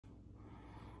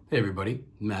Hey everybody,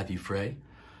 Matthew Frey.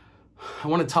 I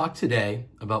want to talk today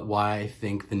about why I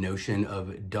think the notion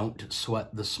of don't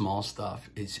sweat the small stuff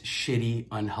is shitty,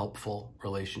 unhelpful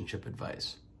relationship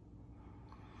advice.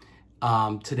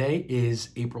 Today is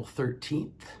April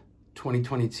 13th,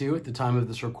 2022 at the time of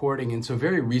this recording. And so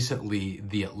very recently,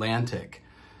 The Atlantic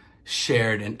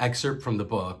shared an excerpt from the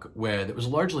book where that was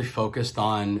largely focused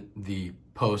on the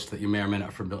post that you may or may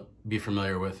not be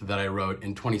familiar with that I wrote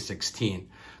in 2016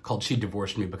 called She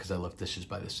Divorced Me Because I Left Dishes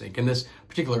by the Sink. And this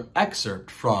particular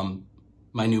excerpt from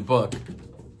my new book,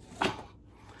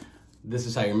 This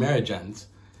Is How Your Marriage Ends,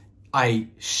 I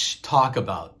talk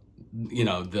about,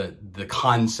 the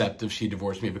concept of She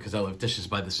Divorced Me Because I Left Dishes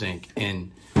by the Sink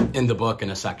in the book in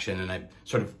a section, and I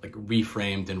sort of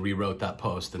reframed and rewrote that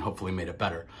post and hopefully made it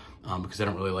better because I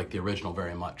don't really like the original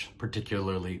very much,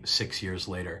 particularly 6 years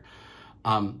later.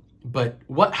 But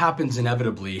what happens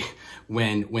inevitably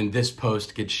when this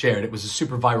post gets shared? It was a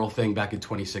super viral thing back in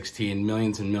 2016,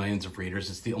 millions and millions of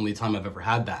readers. It's the only time I've ever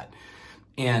had that.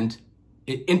 And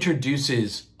it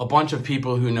introduces a bunch of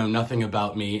people who know nothing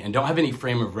about me and don't have any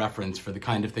frame of reference for the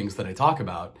kind of things that I talk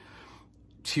about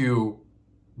to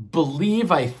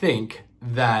believe, I think,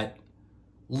 that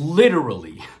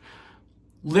literally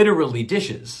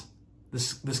dishes,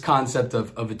 this concept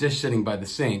of a dish sitting by the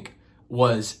sink,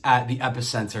 was at the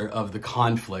epicenter of the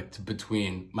conflict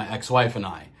between my ex-wife and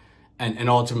I, and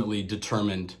ultimately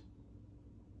determined,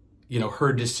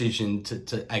 her decision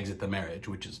to exit the marriage,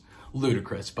 which is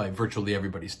ludicrous by virtually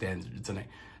everybody's standards. And I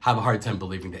have a hard time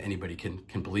believing that anybody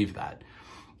can believe that.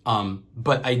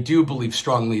 But I do believe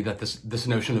strongly that this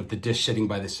notion of the dish sitting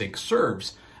by the sink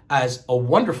serves as a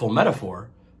wonderful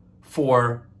metaphor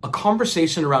for a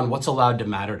conversation around what's allowed to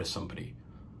matter to somebody.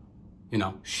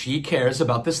 She cares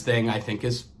about this thing I think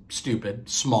is stupid,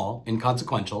 small,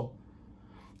 inconsequential.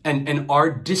 And our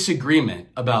disagreement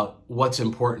about what's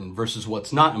important versus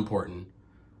what's not important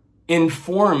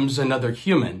informs another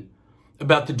human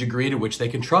about the degree to which they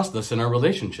can trust us in our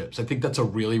relationships. I think that's a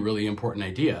really, really important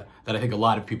idea that I think a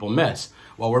lot of people miss.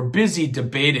 While we're busy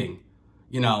debating,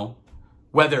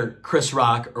 whether Chris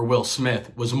Rock or Will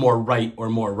Smith was more right or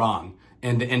more wrong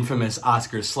in the infamous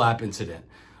Oscars slap incident,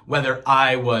 whether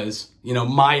I was,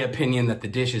 my opinion that the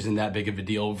dish isn't that big of a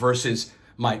deal versus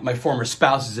my former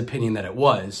spouse's opinion that it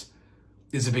was,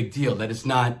 is a big deal, that it's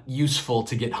not useful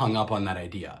to get hung up on that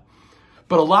idea.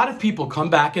 But a lot of people come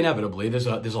back inevitably. There's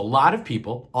a lot of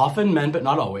people, often men, but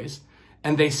not always,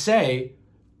 and they say,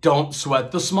 don't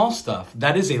sweat the small stuff.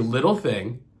 That is a little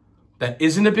thing that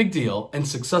isn't a big deal, and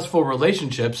successful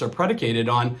relationships are predicated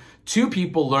on two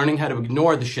people learning how to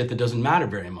ignore the shit that doesn't matter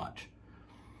very much.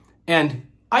 And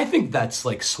I think that's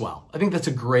swell. I think that's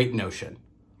a great notion.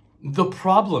 The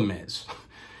problem is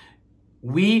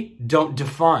we don't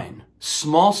define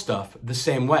small stuff the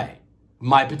same way.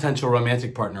 My potential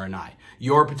romantic partner and I,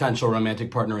 your potential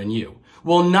romantic partner and you,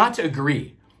 will not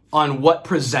agree on what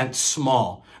presents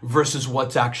small versus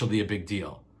what's actually a big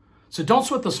deal. So don't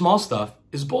sweat the small stuff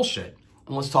is bullshit.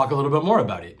 And let's talk a little bit more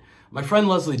about it. My friend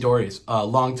Leslie Dories, a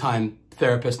longtime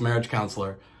therapist, marriage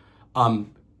counselor,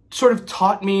 sort of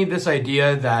taught me this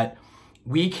idea that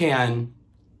we can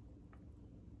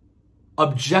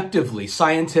objectively,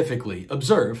 scientifically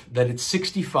observe that it's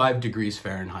 65 degrees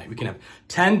Fahrenheit. We can have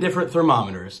 10 different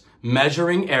thermometers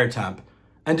measuring air temp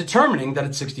and determining that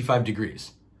it's 65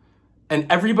 degrees. And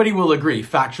everybody will agree,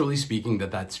 factually speaking,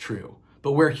 that that's true.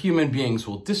 But where human beings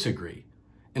will disagree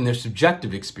in their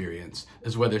subjective experience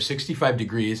is whether 65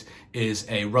 degrees is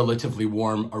a relatively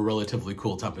warm or relatively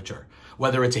cool temperature.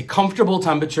 Whether it's a comfortable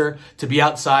temperature to be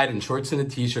outside in shorts and a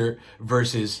t-shirt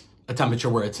versus a temperature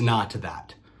where it's not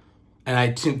that.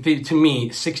 And to me,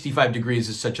 65 degrees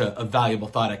is such a valuable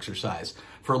thought exercise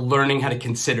for learning how to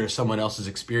consider someone else's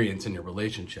experience in your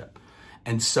relationship.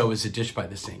 And so is a dish by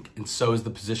the sink, and so is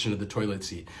the position of the toilet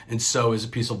seat, and so is a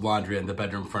piece of laundry and the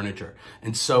bedroom furniture,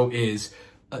 and so is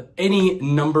any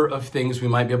number of things we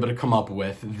might be able to come up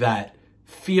with that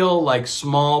feel like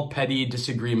small, petty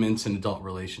disagreements in adult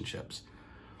relationships.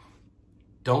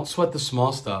 Don't sweat the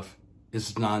small stuff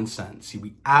is nonsense. See,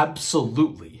 we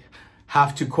absolutely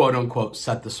have to, quote unquote,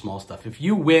 set the small stuff. If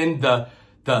you win the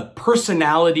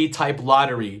personality type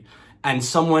lottery and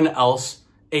someone else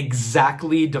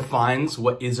exactly defines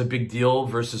what is a big deal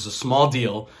versus a small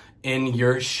deal in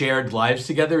your shared lives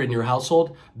together in your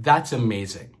household, that's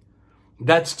amazing.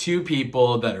 That's two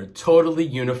people that are totally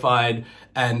unified,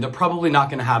 and they're probably not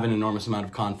going to have an enormous amount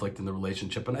of conflict in the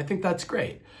relationship. And I think that's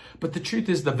great. But the truth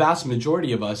is the vast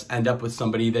majority of us end up with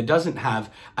somebody that doesn't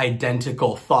have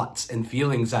identical thoughts and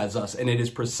feelings as us. And it is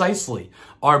precisely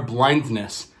our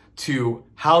blindness to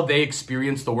how they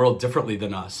experience the world differently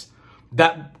than us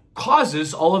that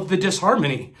causes all of the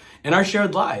disharmony in our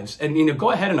shared lives. And,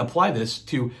 go ahead and apply this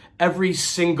to every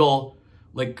single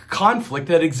conflict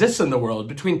that exists in the world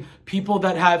between people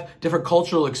that have different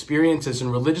cultural experiences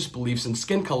and religious beliefs and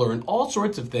skin color and all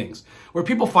sorts of things, where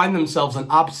people find themselves on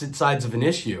opposite sides of an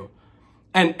issue.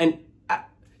 And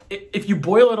if you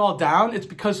boil it all down, it's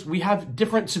because we have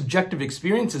different subjective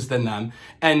experiences than them,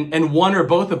 and one or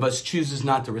both of us chooses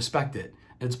not to respect it.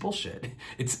 And it's bullshit.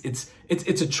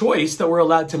 It's a choice that we're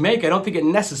allowed to make. I don't think it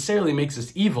necessarily makes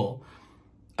us evil.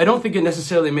 I don't think it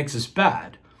necessarily makes us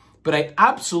bad. But I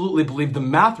absolutely believe the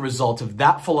math result of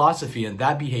that philosophy and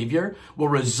that behavior will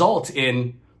result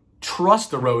in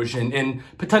trust erosion, in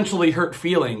potentially hurt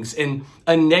feelings, in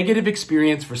a negative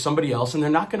experience for somebody else, and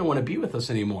they're not going to want to be with us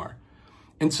anymore.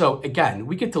 And so, again,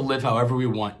 we get to live however we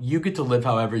want. You get to live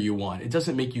however you want. It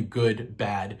doesn't make you good,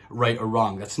 bad, right, or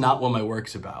wrong. That's not what my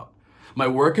work's about. My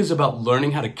work is about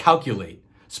learning how to calculate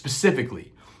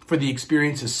specifically for the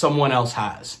experiences someone else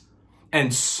has.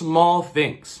 And small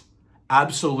things,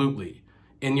 absolutely,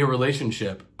 in your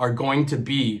relationship are going to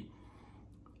be,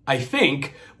 I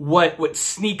think, what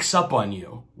sneaks up on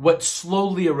you, what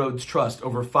slowly erodes trust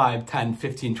over 5, 10,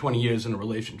 15, 20 years in a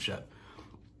relationship.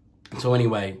 So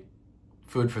anyway,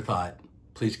 food for thought.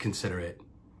 Please consider it.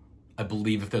 I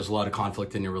believe if there's a lot of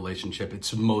conflict in your relationship,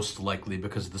 it's most likely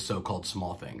because of the so-called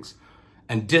small things.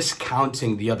 And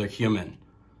discounting the other human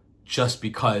just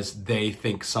because they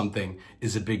think something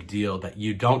is a big deal that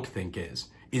you don't think is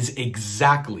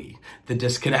exactly the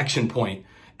disconnection point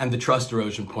and the trust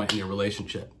erosion point in your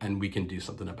relationship. And we can do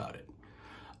something about it.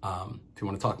 If you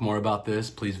want to talk more about this,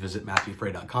 please visit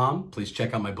MatthewFrey.com. Please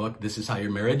check out my book, This Is How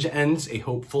Your Marriage Ends, A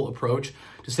Hopeful Approach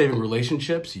to Saving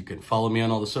Relationships. You can follow me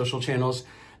on all the social channels,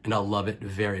 and I'll love it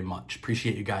very much.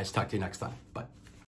 Appreciate you guys. Talk to you next time. Bye.